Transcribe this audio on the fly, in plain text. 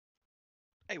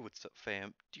Hey, what's up,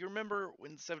 fam? Do you remember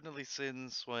when Seven Deadly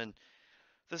Sins, when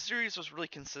the series was really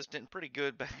consistent and pretty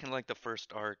good back in like the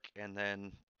first arc, and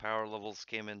then power levels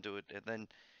came into it, and then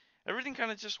everything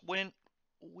kind of just went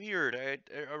weird. I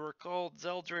recall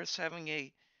Zeldoris having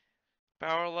a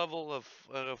power level of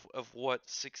what,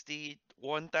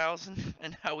 61,000,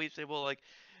 and how he's able to like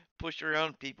push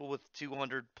around people with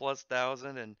 200 plus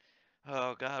thousand, and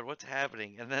oh god, what's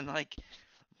happening? And then like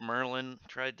Merlin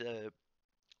tried to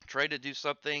do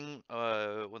something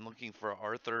when looking for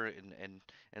Arthur,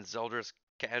 and Zelda's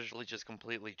casually just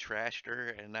completely trashed her,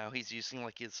 and now he's using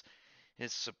like his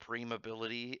supreme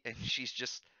ability, and she's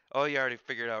just, oh, you already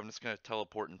figured out, I'm just gonna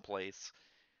teleport in place.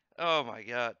 Oh my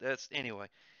god, that's anyway.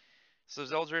 So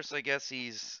Zeldris, I guess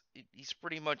he's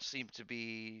pretty much seemed to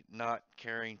be not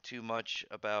caring too much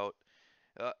about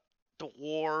uh, the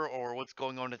war or what's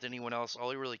going on with anyone else. All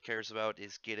he really cares about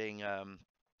is getting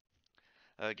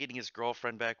his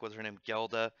girlfriend back. Was her name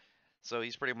Gelda? So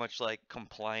he's pretty much like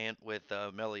compliant with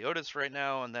Meliodas right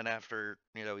now. And then after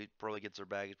he probably gets her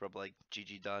back, he's probably like,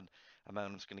 "GG done.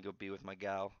 I'm just gonna go be with my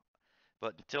gal."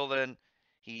 But until then,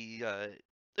 he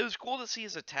it was cool to see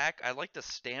his attack. I liked the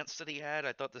stance that he had.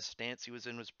 I thought the stance he was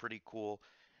in was pretty cool.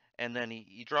 And then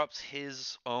he drops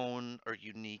his own or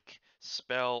unique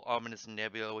spell, Ominous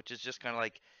Nebula, which is just kind of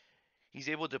like he's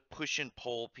able to push and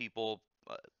pull people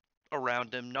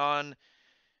around him,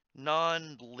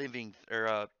 non-living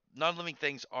or non-living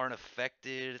things aren't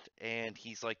affected, and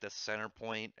he's like the center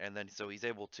point, and then so he's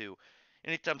able to,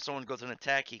 anytime someone goes an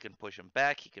attack, he can push them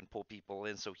back, he can pull people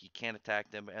in so he can't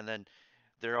attack them, and then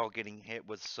they're all getting hit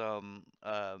with some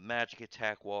magic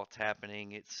attack while it's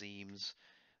happening, it seems,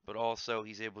 but also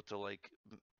he's able to like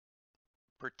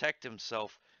protect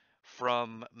himself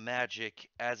from magic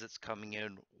as it's coming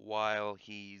in while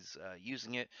he's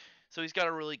using it. So he's got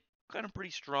a really kind of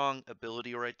pretty strong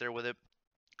ability right there with it.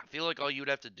 I feel like all you'd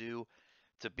have to do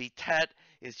to beat that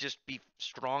is just be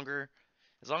stronger.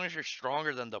 As long as you're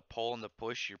stronger than the pull and the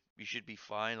push, you should be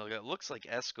fine. Like it looks like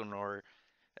Escanor,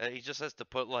 he just has to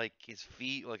put like his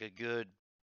feet like a good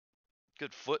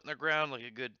foot in the ground, like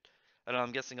a good, I don't know,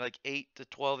 I'm guessing like 8 to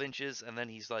 12 inches, and then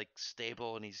he's like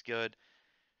stable and he's good.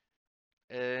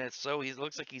 And so he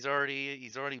looks like he's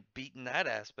already beaten that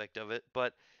aspect of it.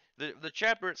 But the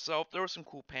chapter itself, there were some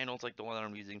cool panels like the one that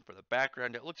I'm using for the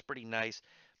background. It looks pretty nice,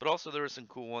 but also there were some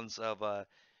cool ones of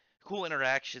cool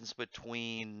interactions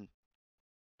between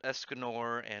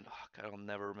Escanor and, oh God, I'll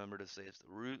never remember to say this.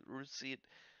 The Rusiat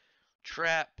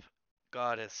Trap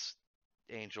Goddess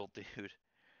Angel dude.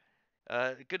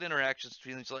 Good interactions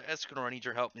between them. He's like, Escanor, I need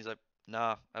your help, and he's like,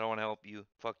 Nah, I don't want to help you.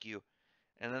 Fuck you.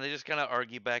 And then they just kind of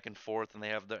argue back and forth, and they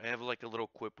have like a little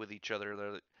quip with each other.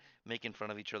 They're like, making fun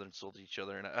of each other, insulting each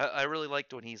other, and I really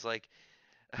liked when he's like,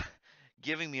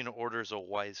 giving me an order is a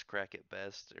wisecrack at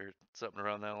best, or something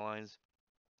around that lines.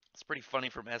 It's pretty funny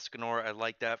from Escanor. I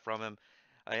like that from him.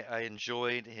 I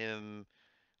enjoyed him.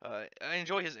 I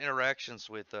enjoy his interactions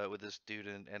with this dude,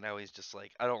 and how he's just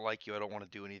like, I don't like you. I don't want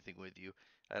to do anything with you.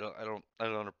 I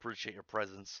don't appreciate your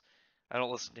presence. I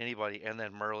don't listen to anybody. And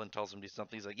then Merlin tells him to do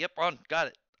something. He's like, Yep, got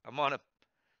it. I'm on it.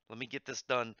 Let me get this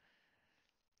done.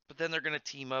 But then they're gonna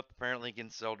team up apparently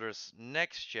against Zeldris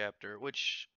next chapter.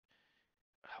 Which,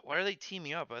 why are they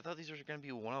teaming up? I thought these were gonna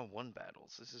be one-on-one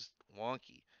battles. This is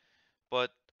wonky.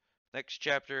 But next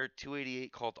chapter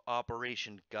 288, called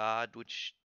Operation God,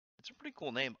 which it's a pretty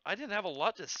cool name. I didn't have a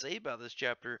lot to say about this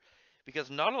chapter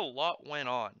because not a lot went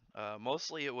on.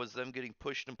 Mostly it was them getting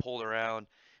pushed and pulled around,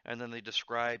 and then they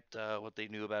described what they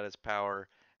knew about his power,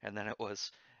 and then it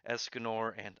was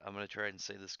Escanor, and I'm gonna try and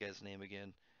say this guy's name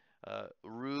again,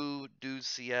 Rue du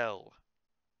Ciel.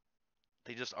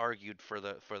 They just argued for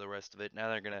the rest of it. Now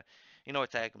they're gonna,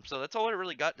 attack him. So that's all I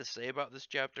really got to say about this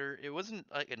chapter. It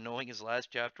wasn't like annoying as last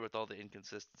chapter with all the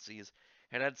inconsistencies.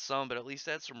 It had some, but at least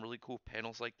it had some really cool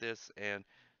panels like this, and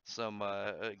some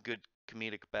good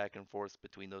comedic back and forth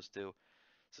between those two.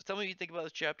 So tell me what you think about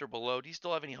this chapter below. Do you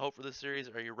still have any hope for this series?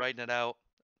 Are you writing it out?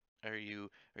 Are you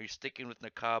sticking with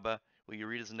Nakaba? Will you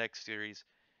read his next series?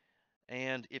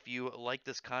 And if you like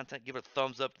this content, give a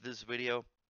thumbs up to this video.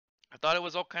 I thought it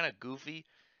was all kind of goofy,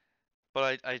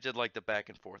 but I did like the back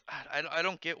and forth. I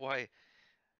don't get why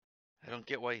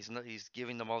he's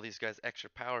giving them all these guys extra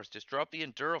powers. Just drop the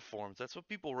Enduro forms. That's what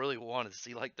people really want, to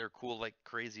see like their cool, like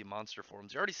crazy monster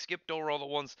forms. You already skipped over all the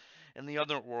ones in the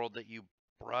other world that you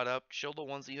brought up. Show the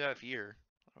ones that you have here.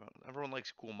 Everyone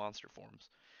likes cool monster forms.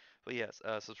 But yes,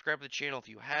 subscribe to the channel if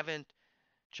you haven't.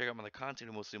 Check out my other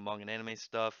content, mostly manga and anime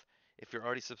stuff. If you're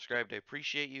already subscribed, I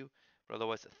appreciate you. But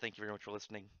otherwise, thank you very much for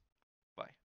listening.